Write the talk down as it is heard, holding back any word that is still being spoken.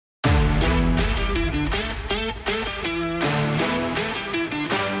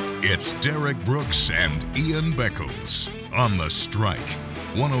It's Derrick Brooks and Ian Beckles on The Strike,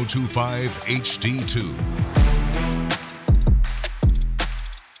 102.5 HD2.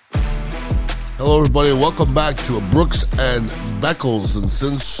 Hello, everybody, and welcome back to Brooks and Beckles. And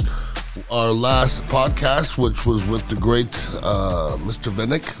since our last podcast, which was with the great Mr.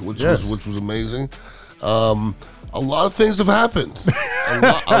 Vinnick, which was amazing, a lot of things have happened.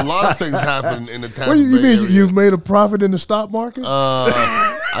 a lot of things happened in the Tampa Bay area. You've made a profit in the stock market?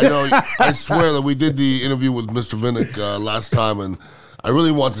 I know. I swear that we did the interview with Mr. Vinnick last time, and I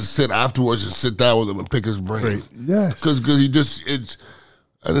really want to sit afterwards and sit down with him and pick his brain. Great. Yes, because he just And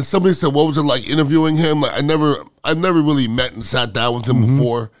then somebody said, "What was it like interviewing him?" I've never really met and sat down with him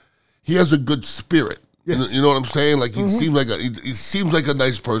before. He has a good spirit. Yes. You know what I'm saying? Like he seems like a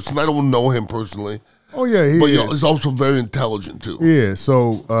nice person. I don't know him personally. Oh yeah, but he's also very intelligent too. Yeah.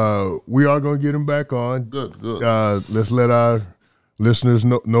 So we are going to get him back on. Good. Let's let our listeners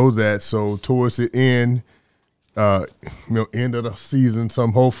know that. So towards the end, end of the season,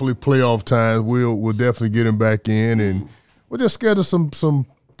 some hopefully playoff times, we'll definitely get him back in, and we'll just schedule some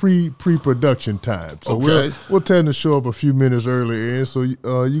pre-production time. So we'll tend to show up a few minutes early in, so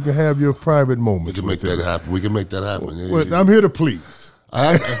you can have your private moments. We can make that happen. Well, I'm here to please.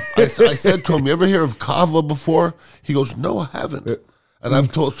 I said to him, "You ever hear of kava before?" He goes, "No, I haven't."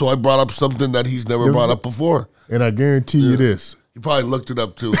 And so I brought up something that he's never brought up before. And I guarantee you this. He probably looked it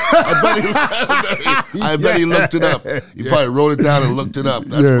up too. I bet he looked it up. He probably wrote it down and looked it up.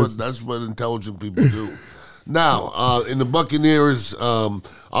 That's what intelligent people do. Now, in the Buccaneers,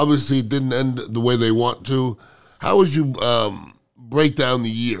 obviously it didn't end the way they want to. How would you break down the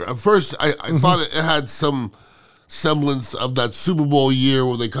year? At first, I thought it had some semblance of that Super Bowl year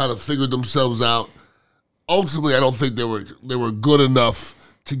where they kind of figured themselves out. Ultimately, I don't think they were good enough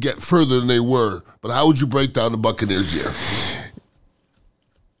to get further than they were. But how would you break down the Buccaneers year?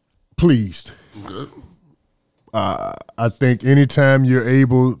 Pleased. Good. I think anytime you're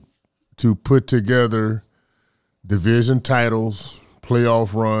able to put together division titles,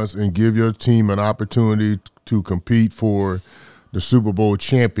 playoff runs, and give your team an opportunity to compete for the Super Bowl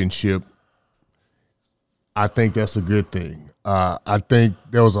championship, I think that's a good thing. I think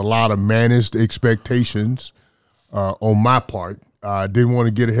there was a lot of managed expectations on my part. I didn't want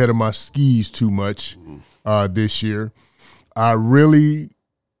to get ahead of my skis too much this year. I really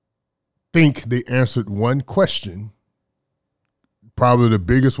think they answered one question. Probably the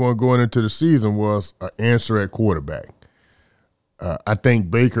biggest one going into the season was an answer at quarterback. I think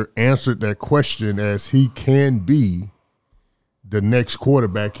Baker answered that question as he can be the next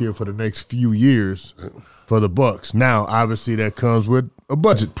quarterback here for the next few years for the Bucs. Now, obviously, that comes with a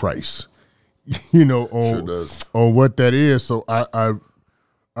budget price, on what that is. So I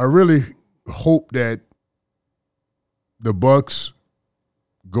really hope that the Bucs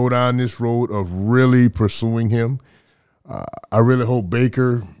go down this road of really pursuing him. I really hope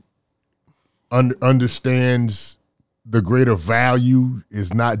Baker understands the greater value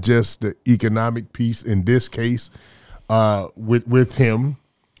is not just the economic piece in this case with him,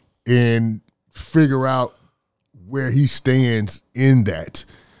 and figure out where he stands in that.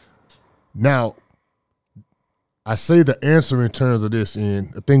 Now, I say the answer in terms of this,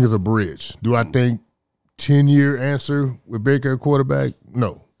 and I think is a bridge. Do I think 10-year answer with Baker at quarterback?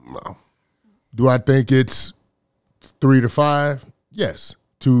 No. Do I think it's 3 to 5? Yes,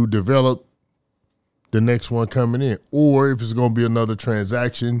 to develop the next one coming in. Or if it's going to be another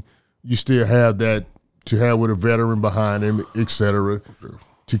transaction, you still have that to have with a veteran behind him, et cetera,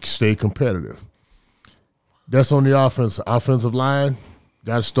 to stay competitive. That's on the offensive line.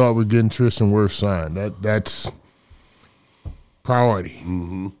 Got to start with getting Tristan Wirfs signed. That's priority.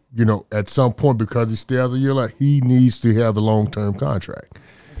 At some point, because he still has a year left, he needs to have a long-term contract.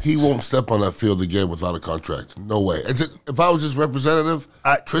 He won't step on that field again without a contract. No way. If I was his representative,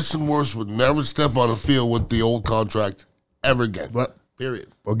 Tristan Wirfs would never step on a field with the old contract ever again. But period.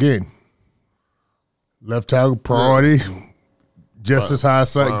 Again, left tackle priority, just as high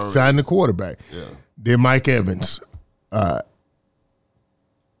as signing the quarterback. Yeah. Then Mike Evans.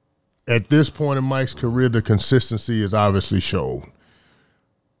 At this point in Mike's career, the consistency is obviously shown.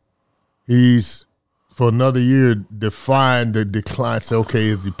 He's, for another year, defined the decline. Say, okay,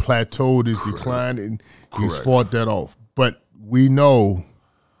 is he plateaued, is declined, and he's fought that off. But we know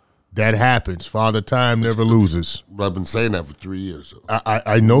that happens. Father Time never loses. But I've been saying that for 3 years. So.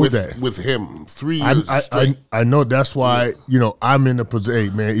 I know that. With him, 3 years straight. I know that's why, I'm in the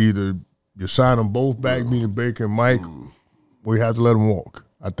position, hey, man, either you sign them both back, meaning Baker and Mike, or you have to let them walk.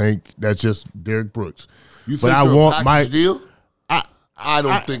 I think that's just Derrick Brooks. You think I want my deal? I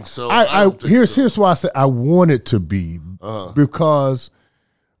don't think so. Here's why I say I want it to be because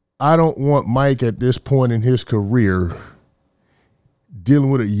I don't want Mike at this point in his career dealing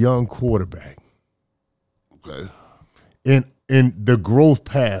with a young quarterback. Okay. In the growth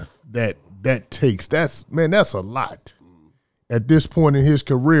path that takes. That's a lot. At this point in his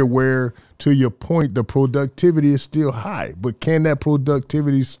career where, to your point, the productivity is still high. But can that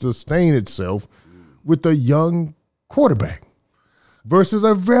productivity sustain itself with a young quarterback versus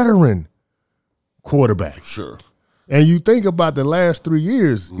a veteran quarterback? Sure. And you think about the last 3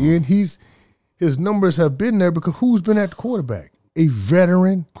 years, Ian, his numbers have been there because who's been at the quarterback? A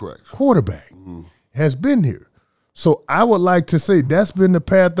veteran quarterback has been here. So I would like to say that's been the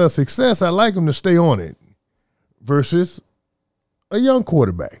path of success. I like him to stay on it versus a young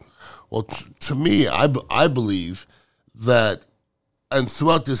quarterback. Well, to me, I believe that, and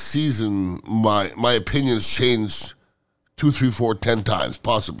throughout this season, my opinion has changed 2, 3, 4, 10 times,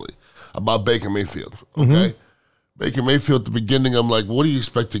 possibly, about Baker Mayfield, okay? Baker Mayfield, at the beginning, I'm like, what do you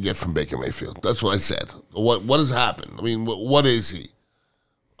expect to get from Baker Mayfield? That's what I said. What has happened? I mean, what is he?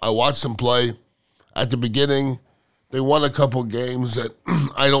 I watched him play. At the beginning, they won a couple games that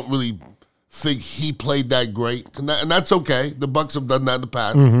I don't really think he played that great. And that's okay. The Bucs have done that in the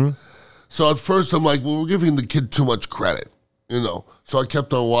past. So at first, I'm like, well, we're giving the kid too much credit, you know. So I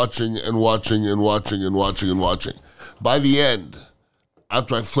kept on watching and watching and watching and watching and watching. By the end,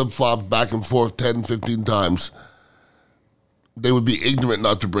 after I flip-flopped back and forth 10, 15 times, they would be ignorant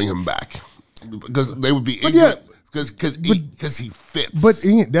not to bring him back. Because they would be ignorant because he fits. But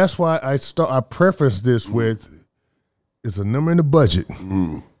Ian, that's why I preface this with, it's a number in the budget.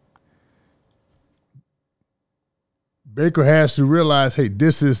 Baker has to realize, hey,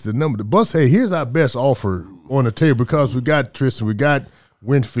 this is the number. The Bucs, hey, here's our best offer on the table because we got Tristan, we got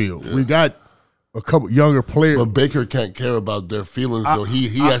Winfield, we got a couple younger players. But Baker can't care about their feelings, though.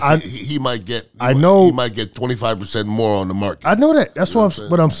 He might get. I know he might get 25% more on the market. I know that. That's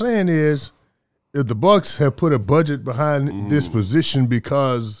what I'm saying is, if the Bucs have put a budget behind this position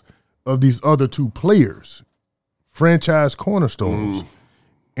because of these other two players, franchise cornerstones,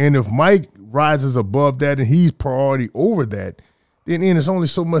 and if Mike rises above that and he's priority over that, then it's only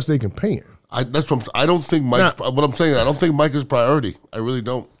so much they can pay him. I don't think Mike's. What I'm saying, I don't think Mike is priority. I really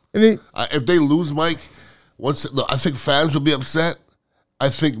don't. If they lose Mike, I think fans will be upset. I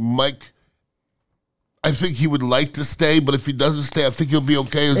think he would like to stay, but if he doesn't stay, I think he'll be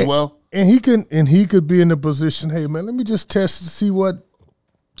okay as well. And he could be in the position, hey man, let me just test to see what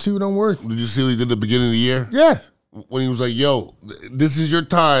don't work. Did you see what he did at the beginning of the year? Yeah. When he was like, yo, this is your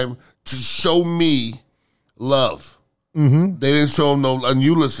time to show me love. They didn't show him no, and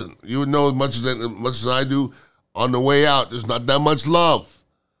you listen. You would know as much as I do. On the way out, there's not that much love.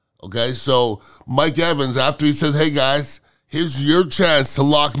 Okay, so Mike Evans, after he says, hey guys, here's your chance to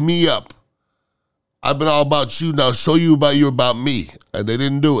lock me up. I've been all about you, now show you about me. And they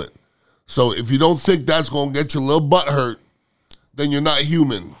didn't do it. So if you don't think that's going to get your little butt hurt, then you're not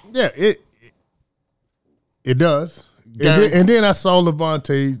human. Yeah, it does. And then I saw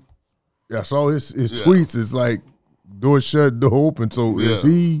Levante, I saw his tweets. It's like, door shut, door open. So is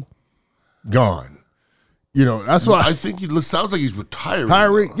he gone? You know, that's why I think he sounds like he's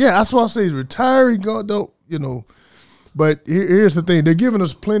retiring. Yeah, that's why I say he's retiring. Though, you know, but here's the thing: they're giving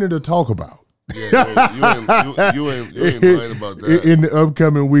us plenty to talk about. Yeah, you ain't lying about that in the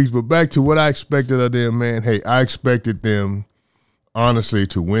upcoming weeks. But back to what I expected of them, man. Hey, I expected them honestly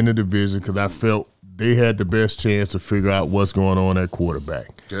to win the division because I felt they had the best chance to figure out what's going on at quarterback.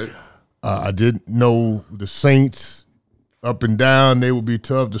 Okay. I didn't know the Saints up and down. They would be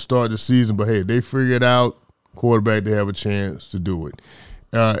tough to start the season, but hey, they figured out quarterback to have a chance to do it.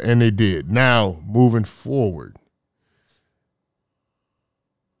 And they did. Now, moving forward,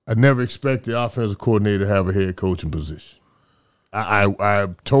 I never expect the offensive coordinator to have a head coaching position.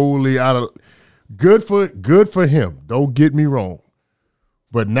 I'm totally out of good for him. Don't get me wrong.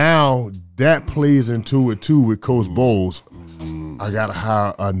 But now that plays into it too with Coach Bowles. I gotta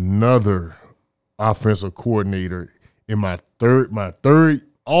hire another offensive coordinator in my third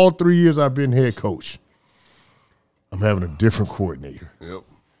all 3 years I've been head coach. I'm having a different coordinator. Yep.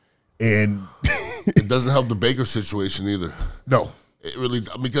 And it doesn't help the Baker situation either. No. It really,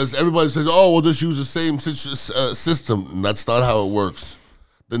 because everybody says, oh, we'll just use the same system. And that's not how it works.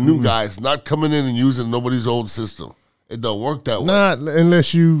 The new guy's not coming in and using nobody's old system. It don't work that way. Not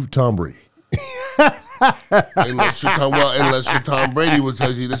unless you Tom Brady. Unless you're Tom Brady will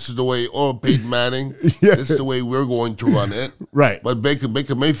tell you this is the way, or Peyton Manning, this is the way we're going to run it. Right. But Baker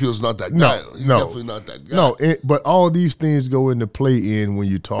Mayfield's not that guy. He's definitely not that guy. No, but all these things go into play in when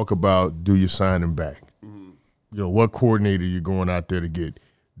you talk about, do you sign him back? You know, what coordinator you're going out there to get?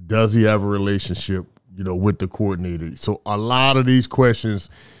 Does he have a relationship, with the coordinator? So a lot of these questions,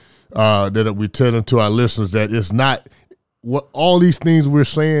 that we tell them to our listeners that it's not what all these things we're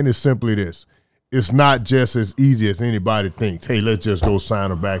saying is simply this. It's not just as easy as anybody thinks. Hey, let's just go sign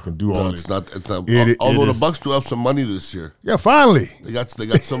them back and do all this. It's not. Although the Bucs do have some money this year. Yeah, finally. They got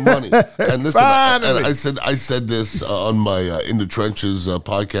some money. And listen, I said this on my In the Trenches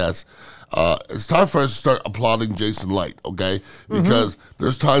podcast. It's time for us to start applauding Jason Light, okay? Because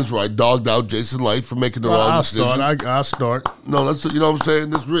there's times where I dogged out Jason Light for making the wrong decisions. I'll start. No, that's you know what I'm saying.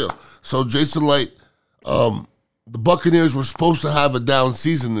 This is real. So Jason Light. The Buccaneers were supposed to have a down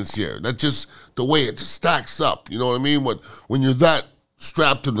season this year. That's just the way it stacks up. You know what I mean? When you're that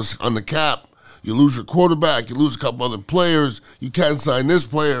strapped on the cap, you lose your quarterback, you lose a couple other players, you can't sign this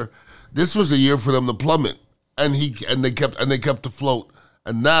player. This was a year for them to plummet, and they kept afloat.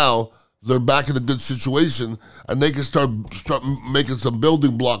 And now they're back in a good situation, and they can start making some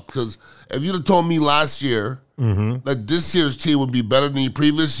building block. Because if you'd have told me last year that this year's team would be better than the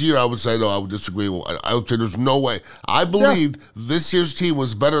previous year, I would say no. I would disagree. I would say there's no way. I believed this year's team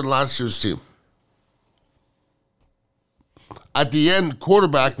was better than last year's team. At the end,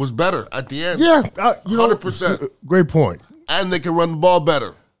 quarterback was better. At the end, 100%. Great point. And they can run the ball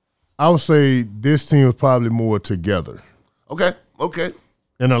better. I would say this team is probably more together. Okay.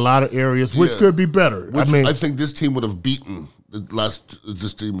 In a lot of areas, which could be better. I think this team would have beaten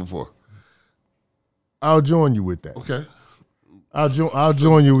this team before. I'll join you with that. Okay. I'll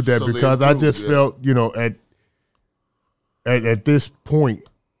join you with that because I just felt, at this point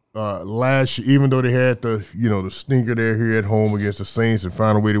last year, even though they had the stinker there here at home against the Saints and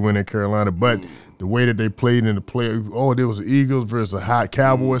found a way to win in Carolina, but the way that they played in the play, there was the Eagles versus a hot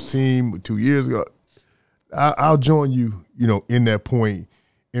Cowboys team 2 years ago. I'll join you, in that point.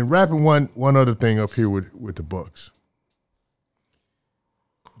 And wrapping one other thing up here with the Bucs.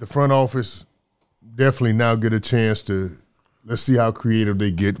 The front office definitely now get a chance to let's see how creative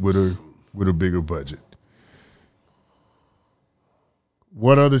they get with a bigger budget.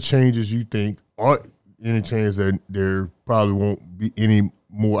 What other changes you think are any chance that there probably won't be any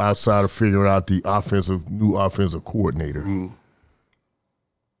more outside of figuring out the new offensive coordinator?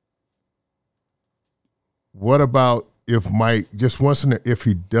 What about if Mike, if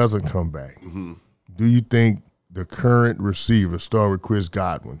he doesn't come back, do you think the current receiver, starting with Chris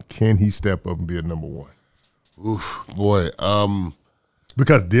Godwin, can he step up and be a number one? Oof, boy.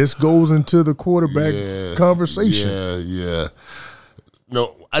 Because this goes into the quarterback conversation. Yeah.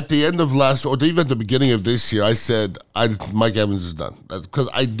 No, at the end of last, or even at the beginning of this year, I said Mike Evans is done. Because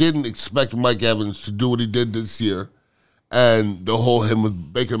I didn't expect Mike Evans to do what he did this year. And the whole him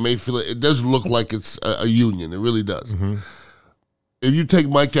with Baker Mayfield, it doesn't look like it's a union. It really does. If you take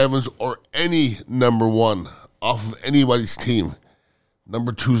Mike Evans or any number one off of anybody's team,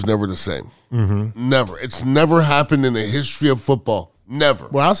 number two's never the same. Never. It's never happened in the history of football. Never.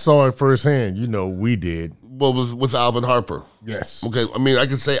 Well, I saw it firsthand. We did. Well, with Alvin Harper. Yes. Okay. I mean, I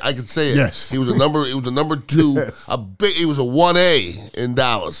could say it. Yes. He was a number two. Yes. He was a 1A in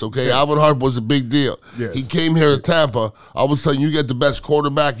Dallas. Okay. Yes. Alvin Harper was a big deal. Yes. He came here to Tampa. All of a sudden, you get the best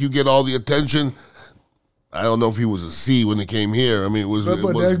quarterback. You get all the attention. I don't know if he was a C when he came here. I mean, it was.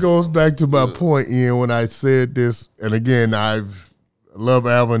 But that goes back to my point, Ian, when I said this, and again, I love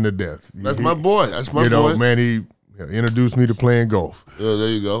Alvin to death. That's my boy. That's my boy. Man, he introduced me to playing golf. Yeah, there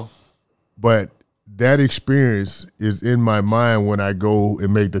you go. But that experience is in my mind when I go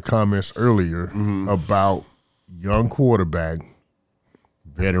and make the comments earlier about young quarterback,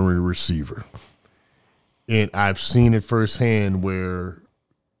 veteran receiver. And I've seen it firsthand where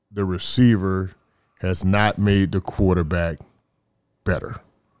the receiver has not made the quarterback better.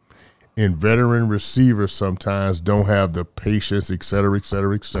 And veteran receivers sometimes don't have the patience, et cetera,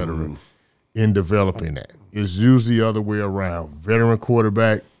 in developing that. It's usually the other way around. Veteran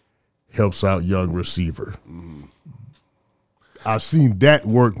quarterback helps out young receiver. I've seen that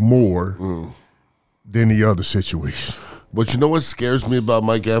work more than the other situation. But you know what scares me about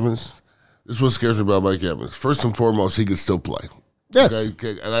Mike Evans? This is what scares me about Mike Evans. First and foremost, he can still play. Yes.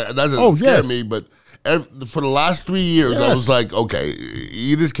 Okay? And that doesn't scare me, but for the last 3 years, I was like, okay,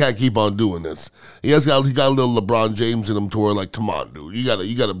 you just can't keep on doing this. He got a little LeBron James in him to where, like, come on, dude, you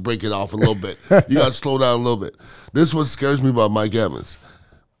gotta break it off a little bit. You gotta slow down a little bit. This is what scares me about Mike Evans.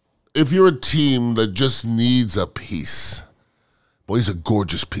 If you're a team that just needs a piece, boy, he's a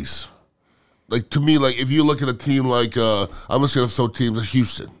gorgeous piece. Like, to me, like, if you look at a team like, I'm just gonna throw teams like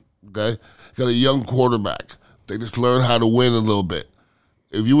Houston, okay? Got a young quarterback. They just learn how to win a little bit.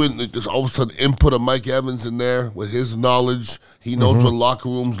 If you just all of a sudden input a Mike Evans in there with his knowledge, he knows what locker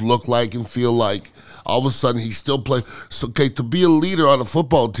rooms look like and feel like. All of a sudden, he still plays. So, okay, to be a leader on a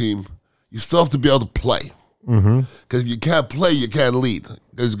football team, you still have to be able to play. Because you can't play, you can't lead.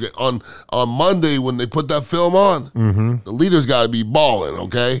 Because on Monday when they put that film on, the leader's got to be balling.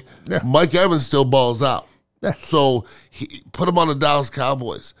 Okay, Mike Evans still balls out. So he put him on the Dallas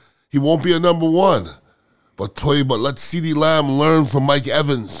Cowboys. He won't be a number one. But let CeeDee Lamb learn from Mike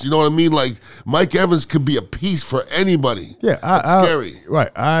Evans. You know what I mean? Like, Mike Evans could be a piece for anybody. Yeah, That's scary.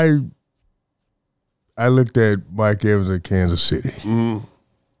 Right. I looked at Mike Evans in Kansas City.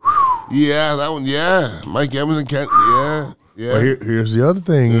 Yeah, that one. Yeah, Mike Evans in Kansas. Yeah. Well, here's the other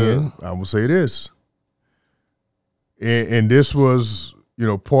thing. Ian. I'm gonna say this, and this was,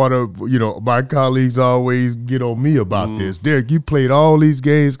 part of, my colleagues always get on me about this. Derrick, you played all these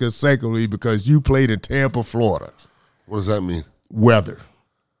games consecutively because you played in Tampa, Florida. What does that mean? Weather.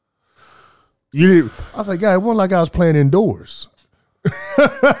 I was like, God, it wasn't like I was playing indoors.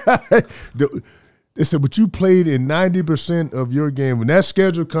 They said, but you played in 90% of your game. When that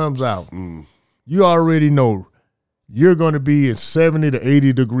schedule comes out, you already know you're going to be in 70 to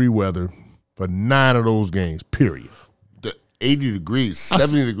 80 degree weather for 9 of those games, period. 80 degrees,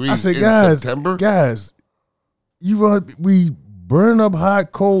 70 degrees I said, in September? Guys, we burn up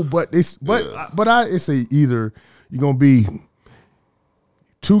hot, cold, but it's say either you're going to be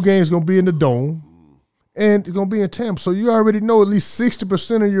 2 games going to be in the dome and it's going to be in Tampa. So you already know at least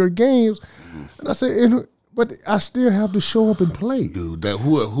 60% of your games. And I said, but I still have to show up and play. Dude,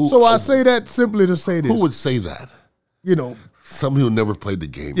 who? So I say that simply to say this. Who would say that? Somebody who never played the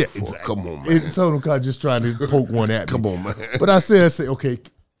game before. Exactly. Come on, man. Some of them just trying to poke one at me. Come on, man. But I say, okay,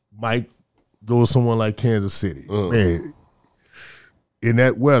 Mike, go with someone like Kansas City. Man, in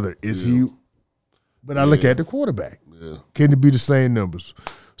that weather, is he? But I look at the quarterback. Yeah. Can it be the same numbers?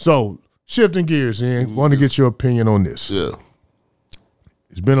 So, shifting gears, Ian, want to get your opinion on this. Yeah.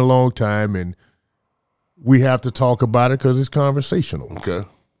 It's been a long time, and we have to talk about it because it's conversational. Okay.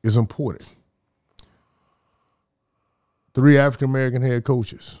 It's important. 3 African-American head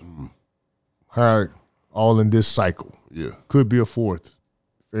coaches hired all in this cycle. Yeah. Could be a 4th.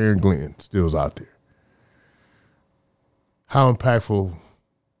 Aaron Glenn still's out there. How impactful,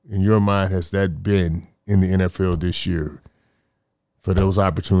 in your mind, has that been in the NFL this year for those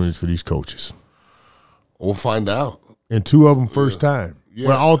opportunities for these coaches? We'll find out. And 2 of them first time. Yeah.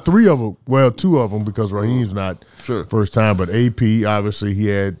 Well, all 3 of them. Well, 2 of them because Raheem's not first time. But AP, obviously, he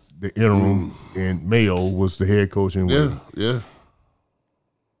had the interim, and Mayo was the head coach. Yeah.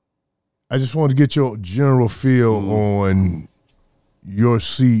 I just wanted to get your general feel on your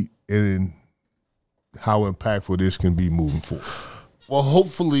seat and how impactful this can be moving forward. Well,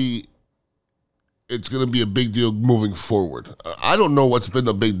 hopefully it's going to be a big deal moving forward. I don't know what's been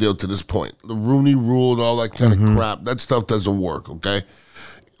a big deal to this point. The Rooney Rule and all that kind of crap, that stuff doesn't work, okay?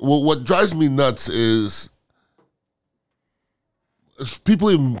 Well, what drives me nuts is people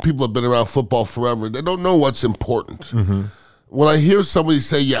have been around football forever. They don't know what's important. When I hear somebody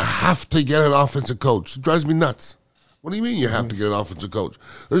say you have to get an offensive coach, it drives me nuts. What do you mean you have to get an offensive coach?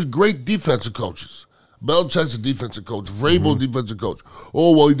 There's great defensive coaches. Belichick's a defensive coach. Vrabel, defensive coach.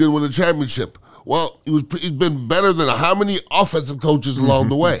 Oh, well, he didn't win a championship. Well, he's been better than how many offensive coaches along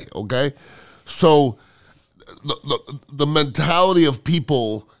the way, okay? So the mentality of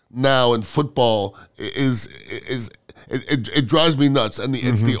people now in football is it drives me nuts, and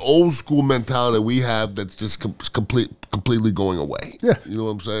it's the old school mentality that we have that's just completely going away. Yeah, you know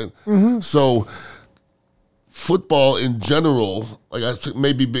what I'm saying? So football in general, like I think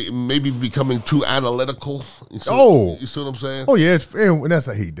maybe becoming too analytical. You see what I'm saying? Oh yeah, and I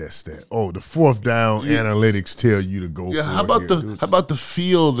hate that stat. Oh, the 4th down analytics tell you to go. Yeah, how about the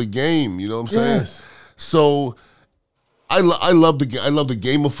feel of the game? You know what I'm saying? Yes. So I love the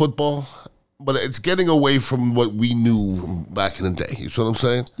game of football, but it's getting away from what we knew back in the day. You see what I'm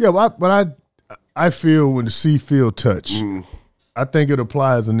saying? Yeah, but I feel when the see, feel, touch, I think it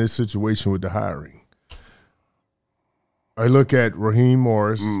applies in this situation with the hiring. I look at Raheem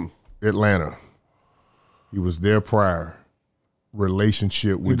Morris, Atlanta. He was there prior.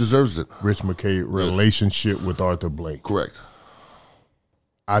 Relationship with he deserves it. Rich McKay, relationship with Arthur Blank. Correct.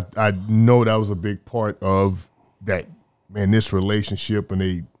 I know that was a big part of that, man, this relationship, and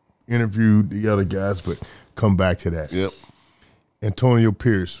they interviewed the other guys, but come back to that. Yep. Antonio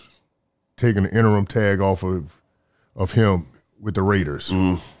Pierce taking the interim tag off of him with the Raiders.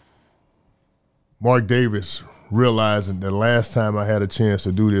 Mark Davis realizing the last time I had a chance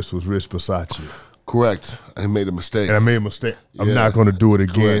to do this was Rich Bisaccia. Correct. I made a mistake. And I made a mistake. I'm not going to do it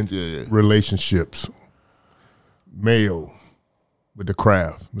again. Yeah. Relationships. Mayo with the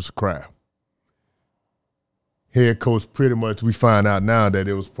Kraft, Mr. Kraft. Head coach, pretty much, we find out now that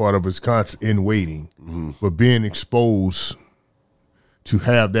it was part of his contract in waiting, but being exposed to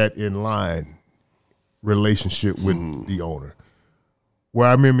have that in line relationship with the owner. Where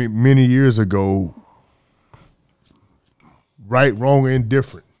I remember many years ago, right, wrong, or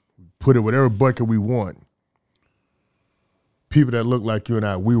indifferent, put it whatever bucket we want. People that look like you and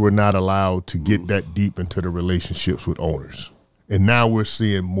I, we were not allowed to get that deep into the relationships with owners. And now we're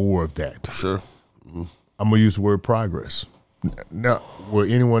seeing more of that. Sure. I'm going to use the word progress. Now, will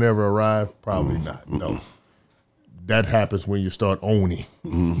anyone ever arrive? Probably not, no. That happens when you start owning.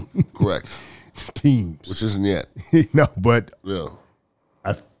 Correct. Teams. Which isn't yet. No, but Yeah.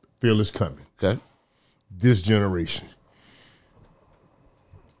 I feel it's coming. Okay. This generation.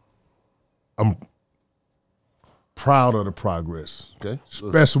 I'm proud of the progress. Okay.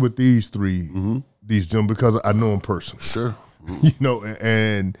 Especially with these three, these gentlemen, because I know them personally. Sure. You know,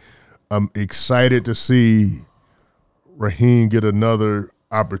 and I'm excited to see Raheem get another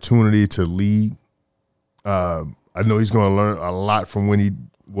opportunity to lead. I know he's going to learn a lot from when he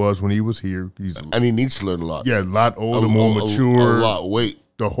was here. And he needs to learn a lot. Yeah, a lot older, more mature. A lot. Wait.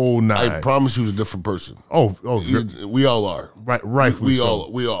 The whole nine. I promise you, he's a different person. We all are. Right, rightfully so.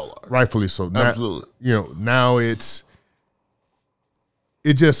 We all are. Rightfully so. Now, Absolutely. You know, now it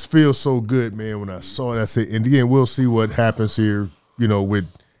just feels so good, man. When I saw it, I said, and again, we'll see what happens here. You know, with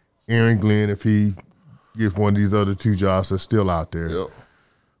Aaron Glenn, if he gets one of these other two jobs that's still out there. Yep.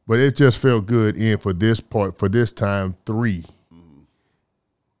 But it just felt good. And for this time, three.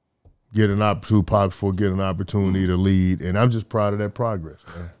 Get an opportunity to lead, and I'm just proud of that progress,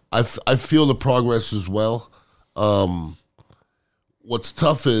 man. I feel the progress as well. What's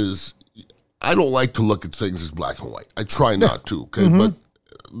tough is I don't like to look at things as black and white. I try not to, okay? But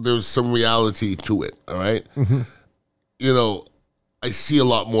there's some reality to it, all right? You know, I see a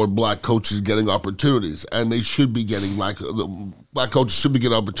lot more black coaches getting opportunities, and they should be getting black coaches should be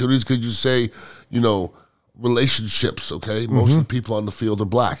getting opportunities because you say, you know, relationships, okay? Most of the people on the field are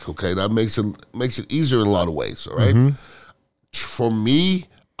black, okay? That makes it easier in a lot of ways, all right? For me,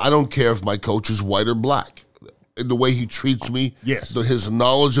 I don't care if my coach is white or black. In the way he treats me, his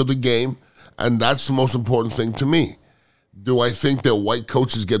knowledge of the game, and that's the most important thing to me. Do I think that white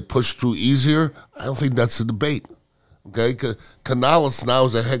coaches get pushed through easier? I don't think that's a debate, okay? Canales now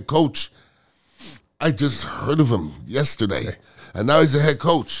is a head coach. I just heard of him yesterday. And now he's a head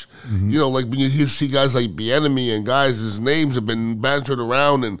coach. You know, like when you see guys like Bieniemy and guys, his names have been bantered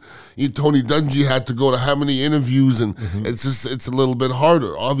around, and Tony Dungy had to go to how many interviews, and it's a little bit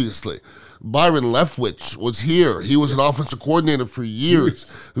harder, obviously. Byron Leftwich was here. He was an offensive coordinator for years.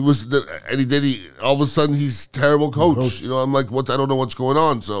 All of a sudden he's a terrible coach. You know, I'm like, I don't know what's going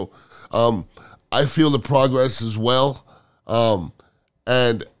on. So I feel the progress as well.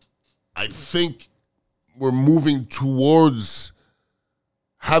 And I think we're moving towards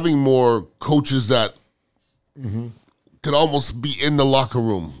having more coaches that could almost be in the locker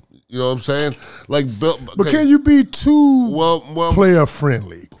room. You know what I'm saying? Like, Bill, but can you be too player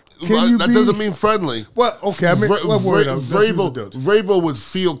friendly? That doesn't mean friendly. Well, okay. I mean, Vrabel would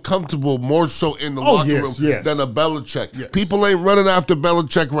feel comfortable more so in the locker room than a Belichick. Yes. People ain't running after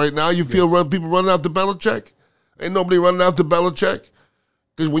Belichick right now. You feel people running after Belichick? Ain't nobody running after Belichick.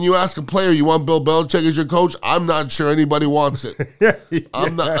 Because when you ask a player, you want Bill Belichick as your coach, I'm not sure anybody wants it.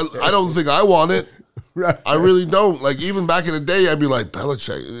 I don't think I want it. Right. I really don't. Like, even back in the day, I'd be like,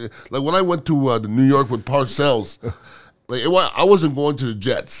 Belichick. Like, when I went to New York with Parcells, I wasn't going to the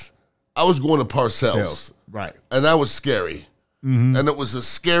Jets. I was going to Parcells. Right. And that was scary. And it was as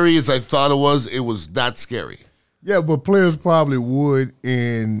scary as I thought it was. It was that scary. Yeah, but players probably would.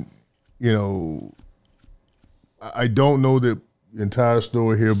 And, you know, I don't know the entire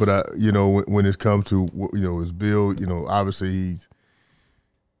story here, but when it comes to, his Bill, obviously he's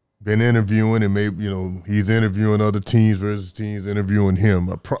been interviewing, and maybe, he's interviewing other teams versus teams interviewing him.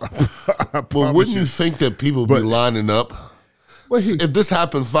 But wouldn't you think that people be lining up? If this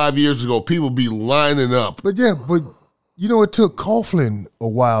happened 5 years ago, people be lining up. But it took Coughlin a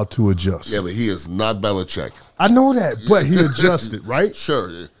while to adjust. Yeah, but he is not Belichick. I know that, but he adjusted, right?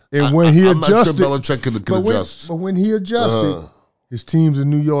 Sure. And when he adjusted, I'm not sure Belichick can adjust. But when he adjusted, his team's in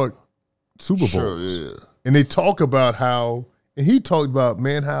New York Super Bowls. Sure, yeah. And they talk about how he talked about,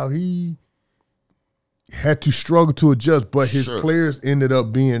 man, how he had to struggle to adjust, but his players ended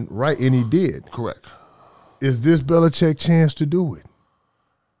up being right, and he did. Correct. Is this Belichick chance to do it?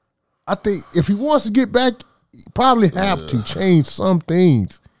 I think if he wants to get back, he probably have to change some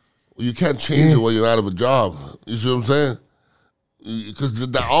things. Well, you can't change it when you're out of a job. You see what I'm saying?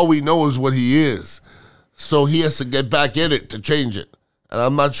 Because all we know is what he is. So he has to get back in it to change it. And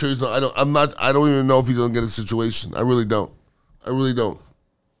I'm not sure I don't even know if he's gonna get a situation. I really don't. I don't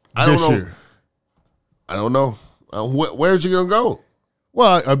know. I don't know. Where's he gonna go?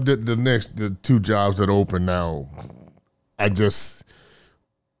 Well, the two jobs that open now,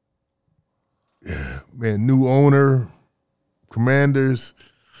 new owner, Commanders.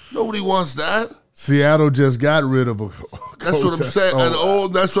 Nobody wants that. Seattle just got rid of a coach. That's what I'm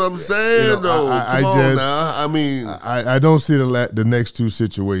saying. That's what I'm saying, though. Come on now. I mean, I don't see the next two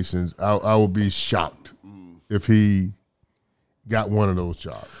situations. I would be shocked if he got one of those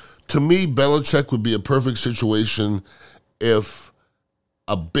jobs. To me, Belichick would be a perfect situation if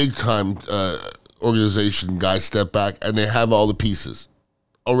a big-time organization guy step back and they have all the pieces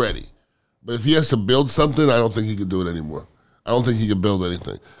already. But if he has to build something, I don't think he can do it anymore. I don't think he can build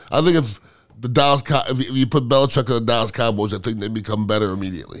anything. I think if you put Belichick on the Dallas Cowboys, I think they become better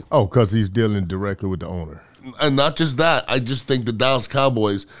immediately. Oh, because he's dealing directly with the owner. And not just that, I just think the Dallas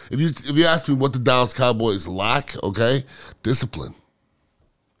Cowboys, if you ask me what the Dallas Cowboys lack, okay, discipline.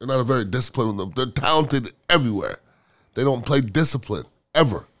 They're not a very disciplined. They're talented everywhere. They don't play discipline,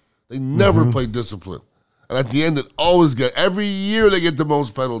 ever. They never play discipline. And at the end, every year they get the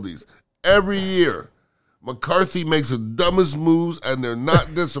most penalties. Every year. McCarthy makes the dumbest moves, and they're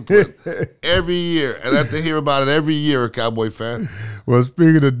not disciplined every year. And I have to hear about it every year, a Cowboy fan. Well,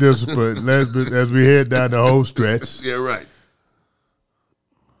 speaking of discipline, as we head down the home stretch. Yeah, right.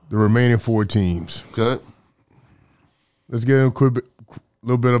 The remaining 4 teams. Okay. Let's get a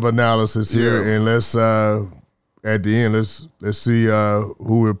little bit of analysis here, and let's at the end, let's see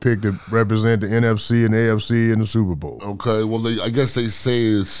who will pick to represent the NFC and AFC in the Super Bowl. Okay, well, I guess they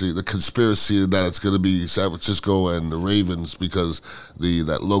say the conspiracy that it's going to be San Francisco and the Ravens because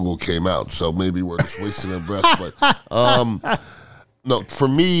that logo came out. So maybe we're just wasting our breath. But no, for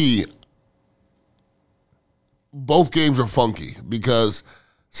me, both games are funky because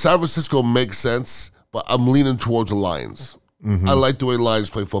San Francisco makes sense, but I'm leaning towards the Lions. Mm-hmm. I like the way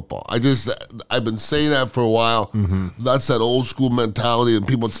Lions play football. I've been saying that for a while. Mm-hmm. That's that old school mentality, and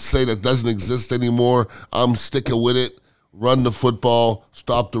people say that doesn't exist anymore. I'm sticking with it. Run the football,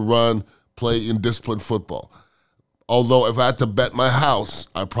 stop the run, play in disciplined football. Although if I had to bet my house,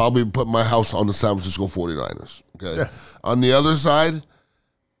 I'd probably put my house on the San Francisco 49ers. Okay. Yeah. On the other side,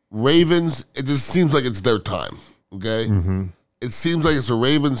 Ravens, it just seems like it's their time. Okay. Mm-hmm. It seems like it's the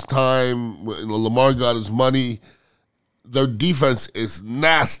Ravens' time. Lamar got his money. Their defense is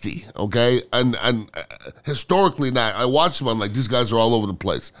nasty, okay? And historically, I watch them, I'm like, these guys are all over the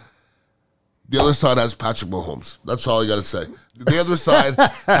place. The other side has Patrick Mahomes. That's all I got to say. The other side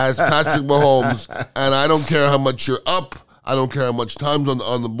has Patrick Mahomes, and I don't care how much you're up. I don't care how much time's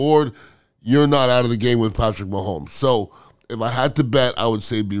on the board. You're not out of the game with Patrick Mahomes. So if I had to bet, I would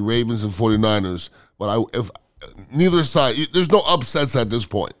say it'd be Ravens and 49ers. But if neither side, there's no upsets at this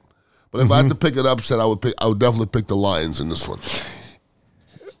point. But if I had to pick an upset, I would definitely pick the Lions in this one.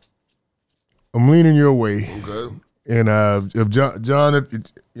 I'm leaning your way. Okay. And if John,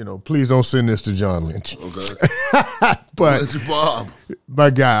 please don't send this to John Lynch. Okay. But it's Bob.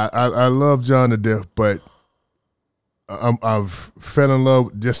 My guy, I love John to death, but I've fell in love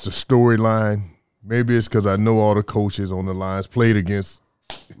with just the storyline. Maybe it's because I know all the coaches on the lines, played against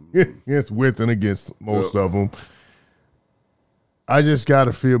with and against most of them. I just got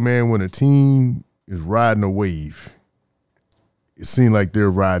to feel, man, when a team is riding a wave, it seems like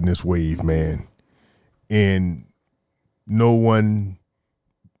they're riding this wave, man. And no one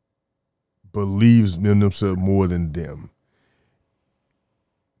believes in themselves more than them.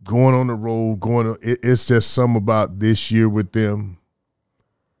 Going on the road, it's just something about this year with them.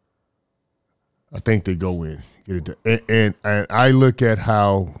 I think they go in. Get it done. And I look at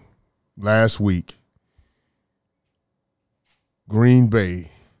how last week Green Bay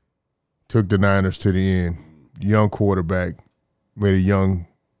took the Niners to the end. Young quarterback made a young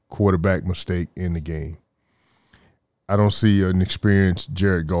quarterback mistake in the game. I don't see an experienced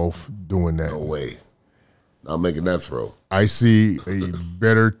Jared Goff doing that. No way. Not making that throw. I see a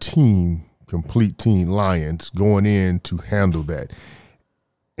better team, complete team, Lions, going in to handle that.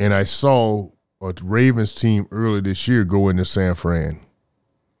 And I saw a Ravens team earlier this year go into San Fran.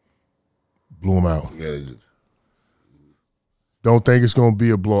 Blew them out. Yeah, they did. Don't think it's going to be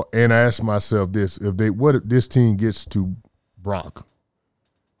a blow. And I ask myself this: what if this team gets to Brock?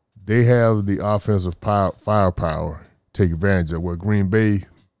 They have the offensive firepower to take advantage of what Green Bay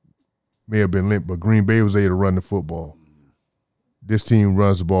may have been limp, but Green Bay was able to run the football. This team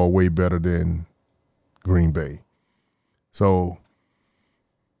runs the ball way better than Green Bay. So,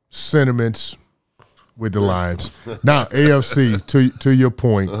 sentiments with the Lions. Now, AFC, to your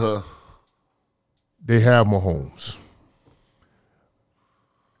point, they have Mahomes.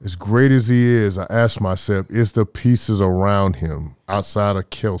 As great as he is, I ask myself, is the pieces around him outside of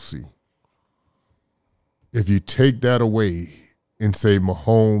Kelsey? If you take that away and say,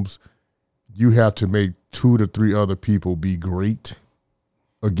 Mahomes, you have to make 2 to 3 other people be great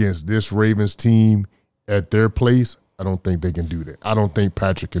against this Ravens team at their place, I don't think they can do that. I don't think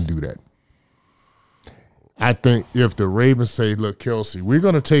Patrick can do that. I think if the Ravens say, look, Kelsey, we're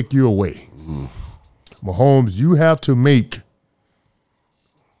going to take you away. Mahomes, you have to make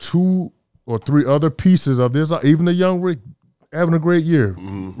 2 or 3 other pieces of this, even the young Rick having a great year,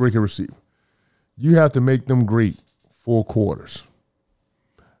 Rick and receiver. You have to make them great 4 quarters.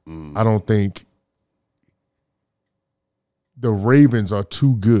 I don't think the Ravens are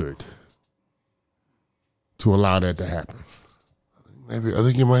too good to allow that to happen. Maybe I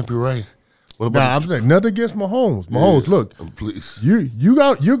think you might be right. What about I'm saying nothing against Mahomes. Mahomes, look, please.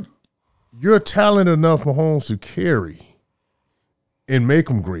 You're talented enough, Mahomes, to carry and make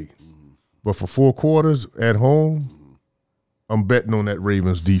them great. But for 4 quarters at home, I'm betting on that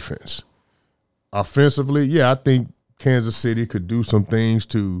Ravens defense. Offensively, yeah, I think Kansas City could do some things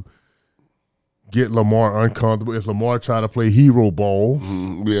to get Lamar uncomfortable. If Lamar try to play hero ball,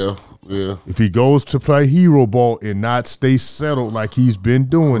 yeah. If he goes to play hero ball and not stay settled like he's been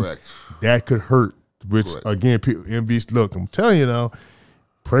doing, Correct. that could hurt. Which again, people, MB's look. I'm telling you now,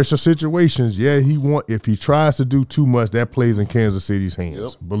 pressure situations. Yeah, if he tries to do too much, that plays in Kansas City's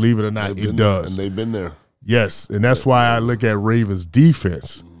hands. Yep. Believe it or not, it does. And they've been there. Yes, and that's why I look at Ravens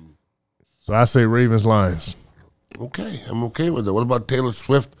defense. So I say Ravens Lions. Okay, I'm okay with that. What about Taylor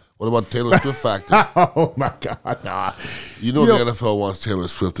Swift? What about Taylor Swift factor? Oh, my God. Nah. The NFL wants Taylor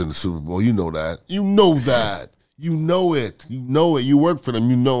Swift in the Super Bowl. You know that. You know that. You know it. You know it. You work for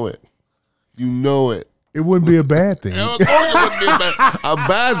them. You know it. You know it. It wouldn't be a bad thing. Of course it wouldn't be a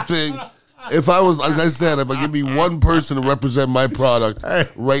bad thing. If I was, like I said, if I give me one person to represent my product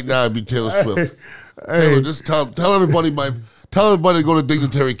right now, it'd be Taylor Swift. Taylor, just tell everybody to go to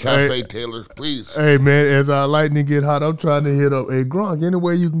Dignitary Cafe, Taylor, please. Hey, man, as our Lightning get hot, I'm trying to hit up. Hey, Gronk, any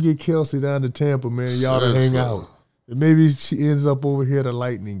way you can get Kelsey down to Tampa, man, y'all to hang out. And maybe she ends up over here at a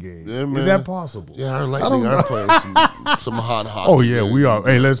Lightning game. Yeah, man. Is that possible? Yeah, our Lightning are playing some hot. Oh, yeah, we are.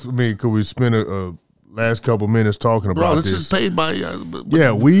 Hey, could we spend a last couple minutes talking about this? Bro, this is paid by.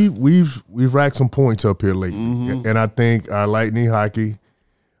 Yeah, we've racked some points up here lately, and I think our Lightning hockey,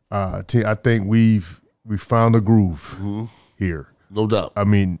 I think we found a groove here. No doubt. I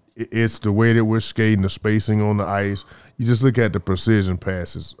mean, it's the way that we're skating, the spacing on the ice. You just look at the precision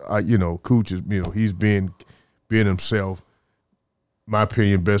passes. Cooch is, he's being himself. My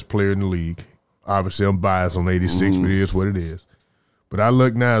opinion, best player in the league. Obviously, I'm biased on 86, but it is what it is. But I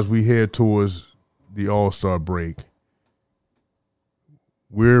look now as we head towards the All-Star break,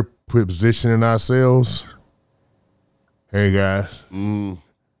 we're positioning ourselves. Hey, guys,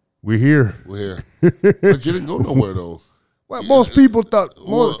 we're here. We're here. But you didn't go nowhere, though. Well, most people thought.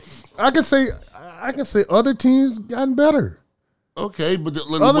 I can say other teams gotten better. Okay, but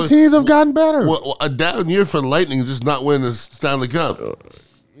other teams have gotten better. Well, a down year for the Lightning is just not winning the Stanley Cup.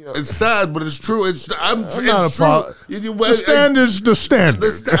 It's sad, but it's true. It's true. The standard's the standard.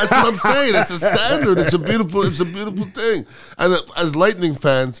 That's what I'm saying. It's a standard. It's a beautiful thing. And as Lightning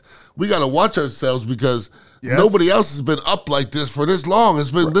fans, we got to watch ourselves because nobody else has been up like this for this long.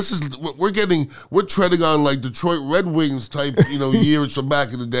 We're treading on like Detroit Red Wings type, years from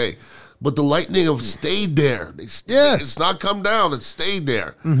back in the day. But the Lightning have stayed there. It's not come down. It's stayed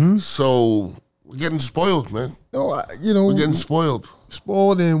there. So we're getting spoiled, man. No, we're getting spoiled.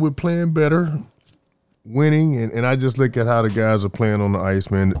 And we're playing better, winning, and I just look at how the guys are playing on the ice,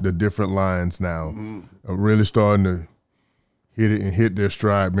 man. The different lines now are really starting to hit it and hit their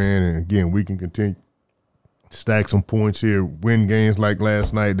stride, man. And again, we can continue to stack some points here, win games like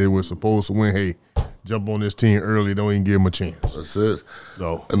last night they were supposed to win. Hey, jump on this team early, don't even give them a chance. That's it.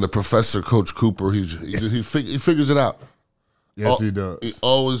 So, and the professor, Coach Cooper, he figures it out. Yes, he does. He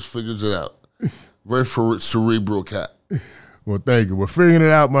always figures it out. Very cerebral cat. Well, thank you. We're figuring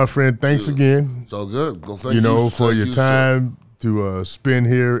it out, my friend. Thanks again. It's all good. Well, thank you for your time to spend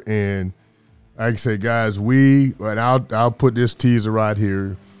here. And like I say, guys, and I'll put this teaser right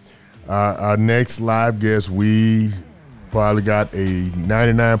here. Our next live guest, we probably got a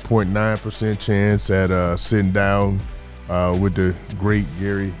 99.9% chance at sitting down with the great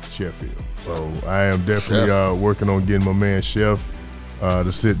Gary Sheffield. So I am definitely working on getting my man Chef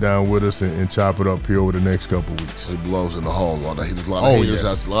to sit down with us and chop it up here over the next couple of weeks. He belongs in the hall. A lot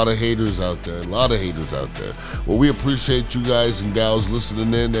of haters out there. Well, we appreciate you guys and gals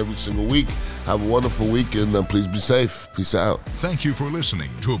listening in every single week. Have a wonderful weekend. Please be safe. Peace out. Thank you for listening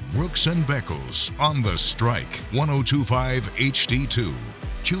to Brooks and Beckles on The Strike 102.5 HD2.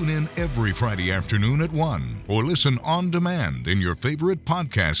 Tune in every Friday afternoon at 1 or listen on demand in your favorite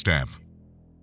podcast app.